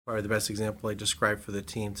Probably the best example I described for the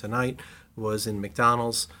team tonight was in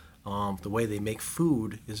McDonald's. The way they make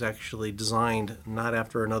food is actually designed not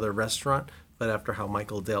after another restaurant, but after how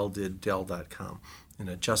Michael Dell did Dell.com in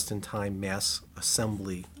a just-in-time mass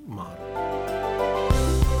assembly model.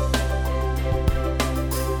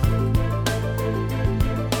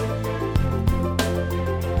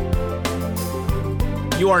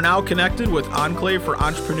 You are now connected with Enclave for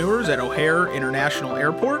Entrepreneurs at O'Hare International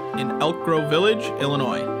Airport in Elk Grove Village,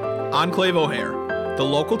 Illinois. Enclave O'Hare, the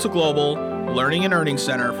local to global learning and earning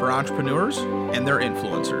center for entrepreneurs and their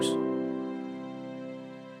influencers.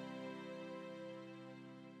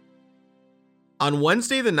 On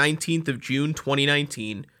Wednesday, the 19th of June,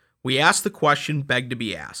 2019, we asked the question begged to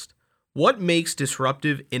be asked. What makes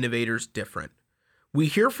disruptive innovators different? We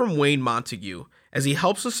hear from Wayne Montague as he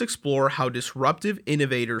helps us explore how disruptive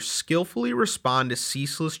innovators skillfully respond to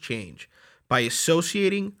ceaseless change by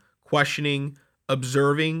associating, questioning,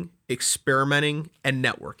 observing, experimenting, and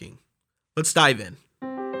networking. Let's dive in.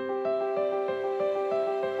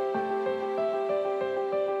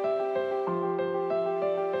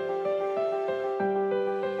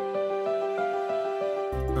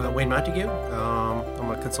 Wayne Montague.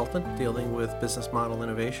 I'm a consultant dealing with business model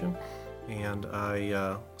innovation, and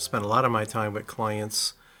I spend a lot of my time with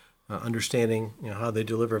clients understanding how they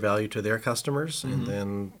deliver value to their customers, and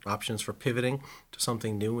then options for pivoting to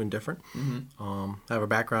something new and different. I have a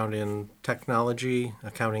background in technology,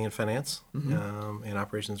 accounting and finance, and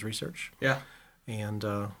operations research. Yeah. And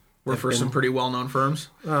Work for some pretty well-known firms.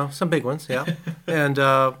 Some big ones, yeah. And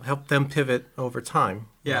help them pivot over time.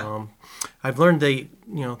 Yeah. I've learned the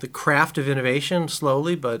craft of innovation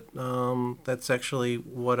slowly, but that's actually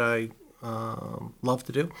what I love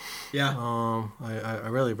to do. Yeah. I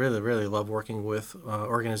really, really, really love working with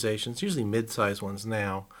organizations, usually mid-sized ones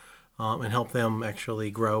now, and help them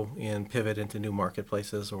actually grow and pivot into new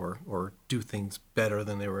marketplaces or do things better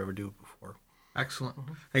than they were ever do before. Excellent.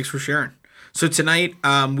 Thanks for sharing. So tonight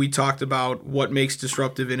we talked about what makes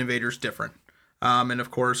disruptive innovators different. And of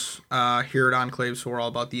course, here at Enclave, so we're all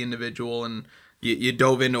about the individual, and you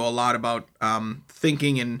dove into a lot about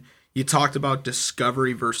thinking, and you talked about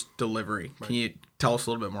discovery versus delivery. Right. Can you tell us a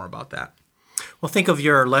little bit more about that? Well, think of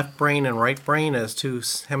your left brain and right brain as two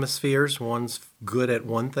hemispheres. One's good at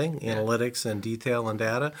one thing, analytics and detail and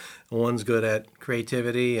data, and one's good at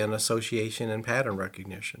creativity and association and pattern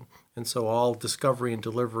recognition. And so all discovery and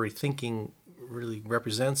delivery thinking really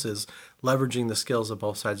represents is leveraging the skills of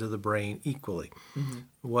both sides of the brain equally.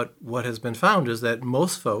 What has been found is that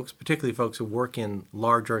most folks, particularly folks who work in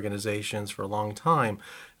large organizations for a long time,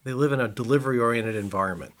 they live in a delivery-oriented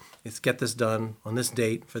environment. It's get this done on this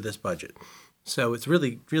date for this budget. So it's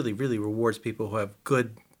really, really, really rewards people who have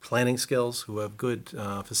good planning skills, who have good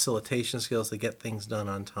facilitation skills to get things done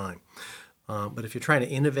on time. But if you're trying to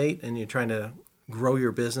innovate and you're trying to grow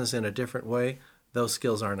your business in a different way, those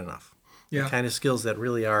skills aren't enough. Yeah. The kind of skills that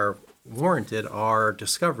really are warranted are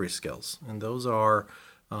discovery skills, and those are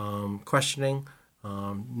questioning,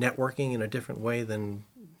 networking in a different way than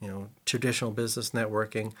traditional business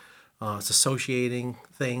networking. It's associating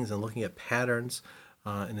things and looking at patterns,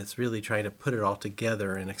 and it's really trying to put it all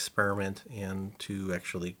together and experiment and to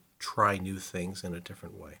actually try new things in a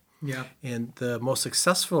different way. Yeah. And the most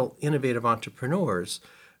successful innovative entrepreneurs,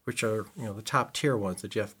 which are the top tier ones, the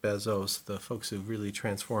Jeff Bezos, the folks who really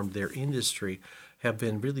transformed their industry, have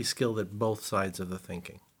been really skilled at both sides of the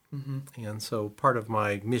thinking. And so part of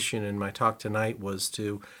my mission in my talk tonight was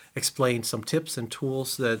to explain some tips and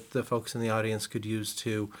tools that the folks in the audience could use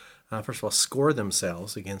to, first of all, score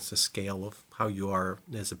themselves against a scale of how you are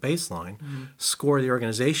as a baseline, score the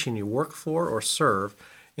organization you work for or serve,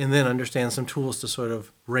 and then understand some tools to sort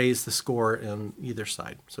of raise the score on either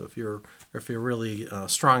side. So if you're really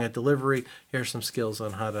strong at delivery, here's some skills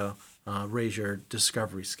on how to raise your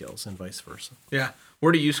discovery skills and vice versa. Yeah.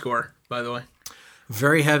 Where do you score, by the way?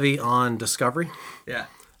 Very heavy on discovery. Yeah.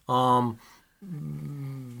 Low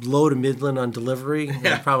to midland on delivery.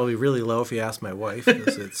 Yeah. Probably really low if you ask my wife,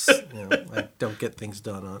 because it's I don't get things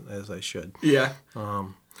done as I should. Yeah.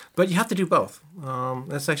 But you have to do both.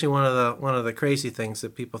 That's actually one of the crazy things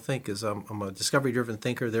that people think is I'm a discovery-driven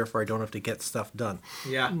thinker, therefore I don't have to get stuff done.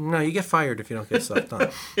 Yeah. No, you get fired if you don't get stuff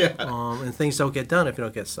done. Yeah. And things don't get done if you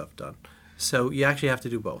don't get stuff done. So you actually have to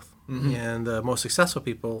do both. And the most successful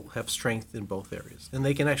people have strength in both areas. And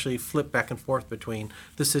they can actually flip back and forth between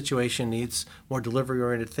this situation needs more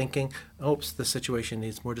delivery-oriented thinking. Oops, this situation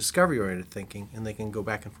needs more discovery-oriented thinking. And they can go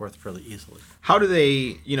back and forth fairly easily. How do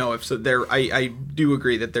they, if so I do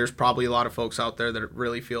agree that there's probably a lot of folks out there that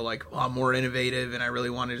really feel like, oh, I'm more innovative and I really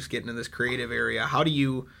want to just get into this creative area. How do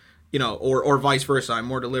you, or vice versa, I'm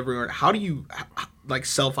more delivery-oriented. like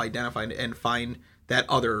self-identify and find that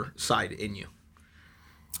other side in you?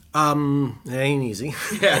 It ain't easy.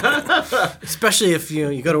 Yeah. Especially if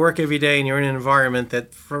you go to work every day and you're in an environment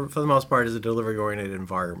that, for the most part, is a delivery-oriented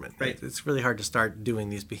environment. Right. It's really hard to start doing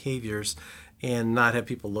these behaviors and not have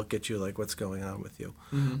people look at you like, what's going on with you?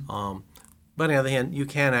 But on the other hand, you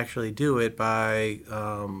can actually do it by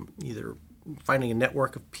either finding a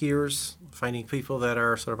network of peers, finding people that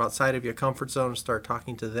are sort of outside of your comfort zone and start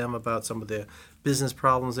talking to them about some of the business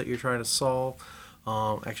problems that you're trying to solve.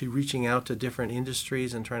 Actually reaching out to different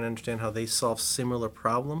industries and trying to understand how they solve similar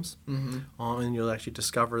problems. And you'll actually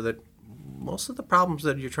discover that most of the problems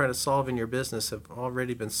that you're trying to solve in your business have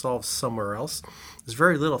already been solved somewhere else. There's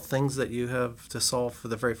very little things that you have to solve for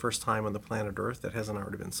the very first time on the planet Earth that hasn't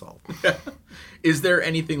already been solved. Is there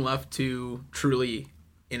anything left to truly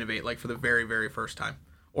innovate, like for the very, very first time?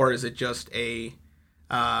 Or is it just a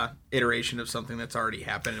iteration of something that's already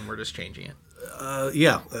happened and we're just changing it?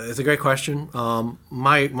 It's a great question.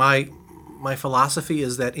 My philosophy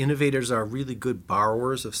is that innovators are really good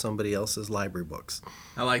borrowers of somebody else's library books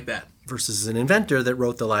I like that. versus an inventor that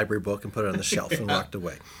wrote the library book and put it on the shelf and walked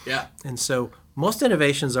away. Yeah. And so most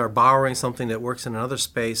innovations are borrowing something that works in another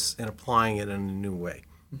space and applying it in a new way.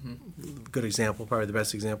 Good example, probably the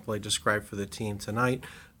best example I described for the team tonight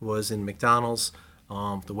was in McDonald's.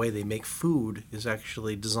 The way they make food is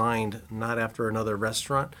actually designed not after another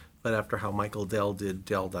restaurant, but after how Michael Dell did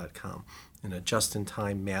Dell.com in a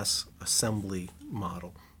just-in-time mass assembly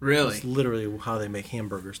model. Really? It's literally how they make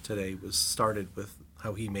hamburgers today was started with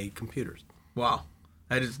how he made computers. Wow.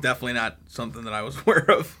 That is definitely not something that I was aware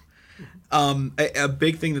of. A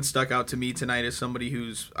big thing that stuck out to me tonight is somebody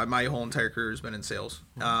who's my whole entire career has been in sales,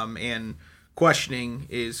 and questioning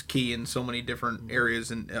is key in so many different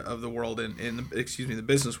areas of the world and the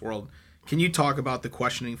business world. Can you talk about the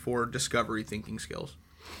questioning for discovery thinking skills?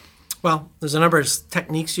 Well, there's a number of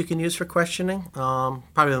techniques you can use for questioning.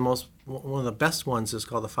 Probably one of the best ones is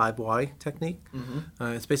called the 5 why technique.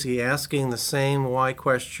 It's basically asking the same why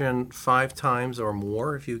question 5 times or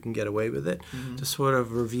more, if you can get away with it, to sort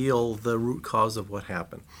of reveal the root cause of what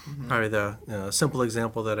happened. Probably the simple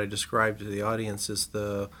example that I described to the audience is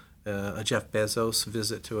a Jeff Bezos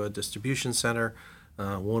visit to a distribution center.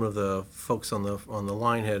 One of the folks on the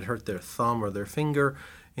line had hurt their thumb or their finger,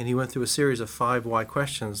 and he went through a series of 5 why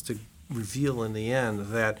questions to reveal in the end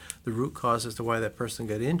that the root cause as to why that person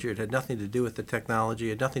got injured had nothing to do with the technology,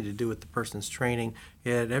 had nothing to do with the person's training.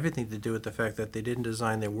 It had everything to do with the fact that they didn't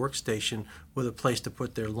design their workstation with a place to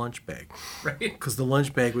put their lunch bag. Right. Because the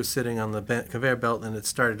lunch bag was sitting on the conveyor belt and it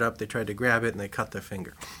started up, they tried to grab it and they cut their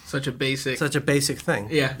finger. Such a basic thing.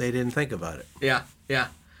 Yeah. They didn't think about it. Yeah.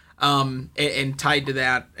 And tied to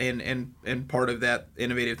that and part of that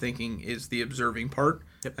innovative thinking is the observing part.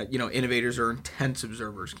 Yep. Innovators are intense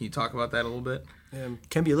observers. Can you talk about that a little bit?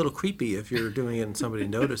 Can be a little creepy if you're doing it and somebody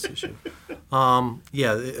notices you.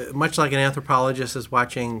 Much like an anthropologist is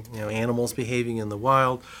watching animals behaving in the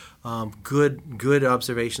wild, good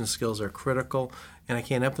observation skills are critical. And I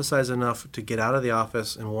can't emphasize enough to get out of the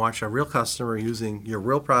office and watch a real customer using your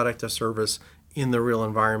real product or service in the real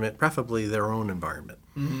environment, preferably their own environment.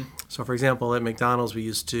 So, for example, at McDonald's, we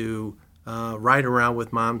used to ride around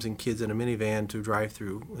with moms and kids in a minivan to drive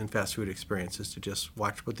through and fast food experiences to just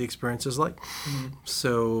watch what the experience is like.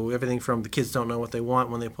 So everything from the kids don't know what they want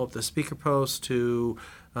when they pull up the speaker post to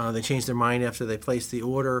they change their mind after they place the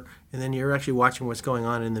order, and then you're actually watching what's going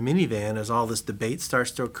on in the minivan as all this debate starts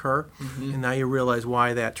to occur, and now you realize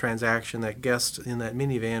why that transaction, that guest in that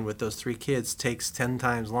minivan with those 3 kids takes 10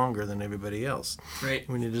 times longer than everybody else. Right.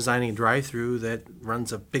 When you're designing a drive-through that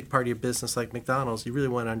runs a big part of your business like McDonald's, you really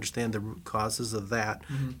want to understand the root causes of that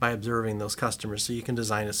by observing those customers so you can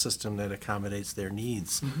design a system that accommodates their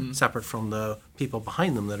needs, separate from the people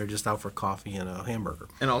behind them that are just out for coffee and a hamburger.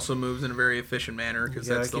 And also moves in a very efficient manner because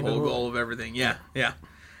that's the keep whole it goal of everything. Yeah.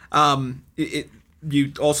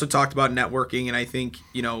 You also talked about networking, and I think,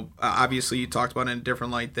 obviously you talked about it in a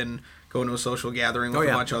different light than going to a social gathering with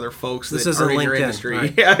a bunch of other folks that are in your industry.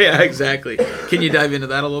 Right. Yeah, exactly. Can you dive into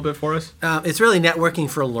that a little bit for us? It's really networking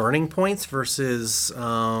for learning points versus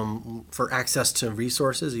for access to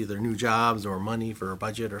resources, either new jobs or money for a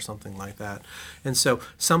budget or something like that. And so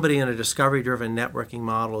somebody in a discovery-driven networking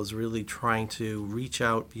model is really trying to reach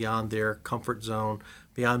out beyond their comfort zone,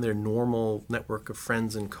 beyond their normal network of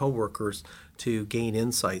friends and coworkers to gain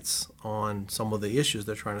insights on some of the issues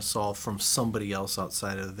they're trying to solve from somebody else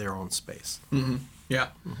outside of their own space. Yeah.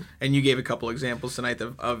 And you gave a couple examples tonight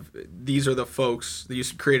of these are the folks that you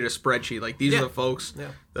created a spreadsheet. Like these are the folks,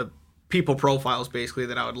 the people profiles basically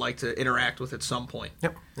that I would like to interact with at some point.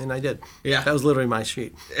 Yep, and I did. Yeah. That was literally my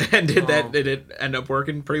sheet. And did it end up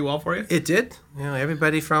working pretty well for you? It did.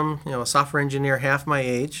 Everybody from a software engineer half my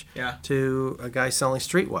age to a guy selling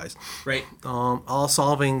Streetwise. Right. All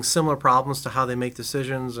solving similar problems to how they make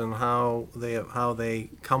decisions and how they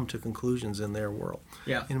come to conclusions in their world.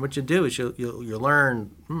 Yeah. And what you do is you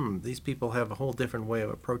learn, these people have a whole different way of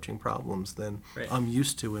approaching problems than I'm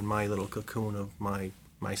used to in my little cocoon of my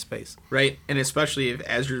space. Right. And especially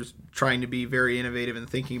as you're trying to be very innovative and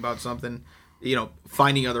thinking about something,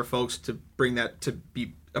 finding other folks to bring that to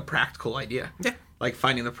be a practical idea. Yeah. Like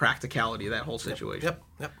finding the practicality of that whole situation.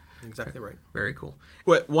 Yep. Exactly right. Very cool.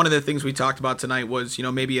 One of the things we talked about tonight was,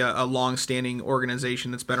 maybe a long-standing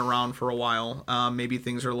organization that's been around for a while. Maybe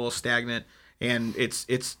things are a little stagnant, and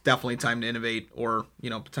it's definitely time to innovate or,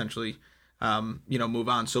 potentially move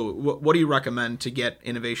on. So what do you recommend to get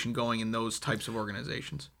innovation going in those types of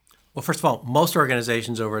organizations? Well, first of all, most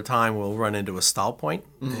organizations over time will run into a stall point,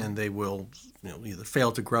 and they will either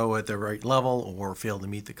fail to grow at the right level or fail to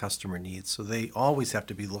meet the customer needs. So they always have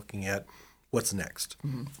to be looking at what's next.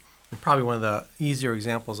 And probably one of the easier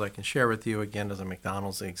examples I can share with you, again, as a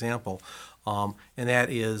McDonald's example, and that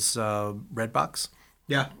is Redbox.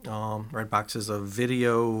 Yeah. Redbox is a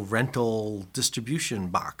video rental distribution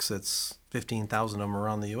box. It's 15,000 of them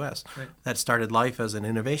around the U.S. Right. That started life as an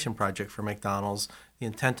innovation project for McDonald's. The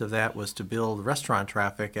intent of that was to build restaurant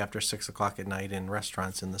traffic after 6 o'clock at night in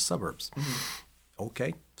restaurants in the suburbs.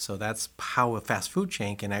 Okay, so that's how a fast food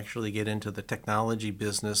chain can actually get into the technology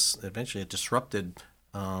business. Eventually, it disrupted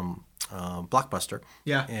Blockbuster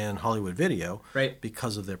and Hollywood Video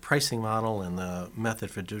because of their pricing model and the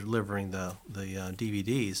method for delivering the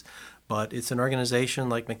DVDs. But it's an organization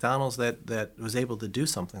like McDonald's that was able to do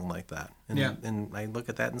something like that. And I look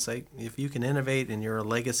at that and say, if you can innovate and you're a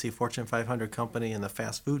legacy Fortune 500 company in the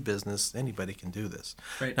fast food business, anybody can do this.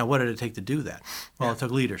 Right. Now, what did it take to do that? Well, it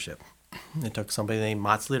took leadership. It took somebody named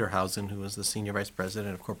Mats Lederhausen, who was the senior vice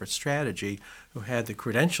president of corporate strategy, who had the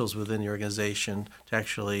credentials within the organization to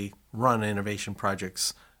actually run innovation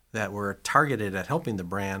projects that were targeted at helping the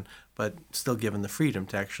brand, but still given the freedom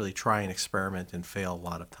to actually try and experiment and fail a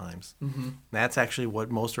lot of times. That's actually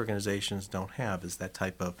what most organizations don't have, is that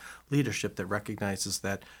type of leadership that recognizes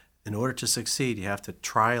that in order to succeed, you have to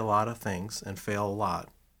try a lot of things and fail a lot.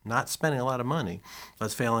 Not spending a lot of money,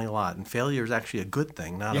 but failing a lot. And failure is actually a good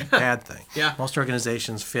thing, not a bad thing. Most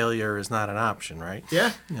organizations, failure is not an option, right?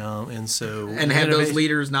 And have those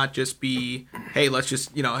leaders not just be, hey, let's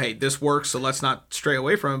just, hey, this works, so let's not stray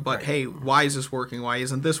away from it, but hey, why is this working? Why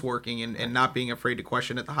isn't this working? And not being afraid to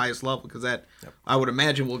question at the highest level, because that, I would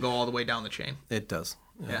imagine, will go all the way down the chain. It does.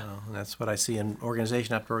 And that's what I see in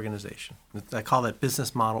organization after organization. I call that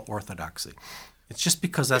business model orthodoxy. It's just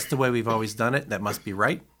because that's the way we've always done it. That must be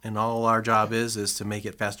right. And all our job is to make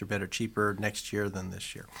it faster, better, cheaper next year than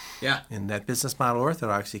this year. Yeah. And that business model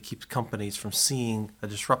orthodoxy keeps companies from seeing a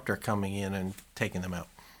disruptor coming in and taking them out.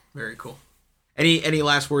 Very cool. Any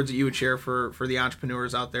last words that you would share for the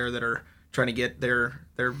entrepreneurs out there that are trying to get their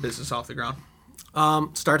business off the ground?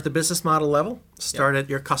 Start at the business model level. Start at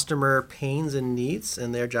your customer pains and needs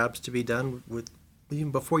and their jobs to be done with. Even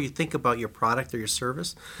before you think about your product or your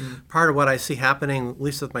service. Part of what I see happening, at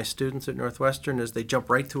least with my students at Northwestern, is they jump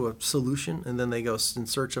right to a solution and then they go in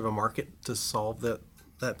search of a market to solve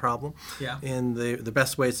that problem. And the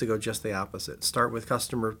best way is to go just the opposite. Start with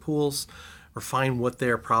customer pools or find what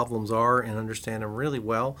their problems are and understand them really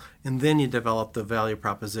well. And then you develop the value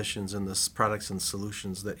propositions and the products and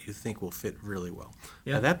solutions that you think will fit really well.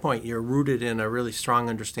 At that point, you're rooted in a really strong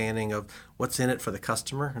understanding of what's in it for the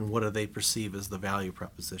customer and what do they perceive as the value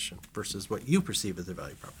proposition versus what you perceive as the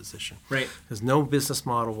value proposition. Right. Because no business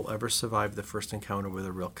model will ever survive the first encounter with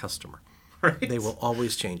a real customer. Right. They will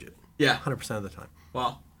always change it. 100% of the time.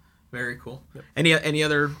 Wow. Very cool. Any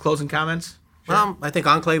other closing comments? Sure. I think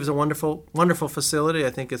Enclave is a wonderful, wonderful facility.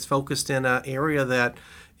 I think it's focused in an area that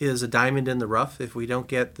is a diamond in the rough. If we don't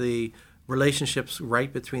get the relationships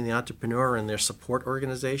right between the entrepreneur and their support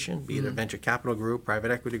organization, be it a venture capital group,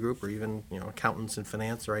 private equity group, or even accountants and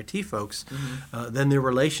finance or IT folks, then their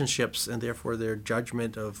relationships and therefore their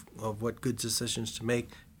judgment of what good decisions to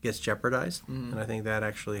make gets jeopardized. And I think that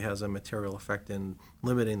actually has a material effect in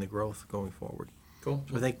limiting the growth going forward. Cool.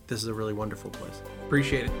 So I think this is a really wonderful place.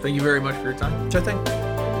 Appreciate it. Thank you very much for your time. Sure thing.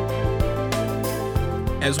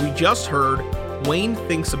 As we just heard, Wayne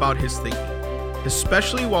thinks about his thinking,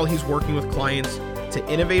 especially while he's working with clients to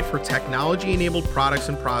innovate for technology-enabled products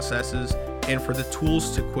and processes and for the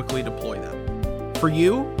tools to quickly deploy them. For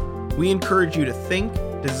you, we encourage you to think,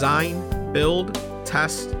 design, build,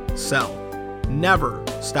 test, sell. Never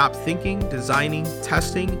stop thinking, designing,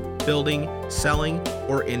 testing, building, selling,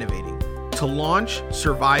 or innovating. To launch,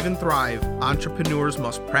 survive, and thrive, entrepreneurs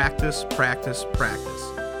must practice, practice, practice.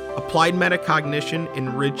 Applied Metacognition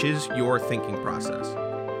enriches your thinking process.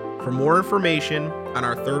 For more information on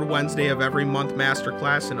our third Wednesday of every month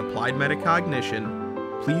masterclass in Applied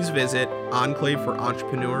Metacognition, please visit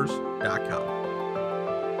enclaveforentrepreneurs.com.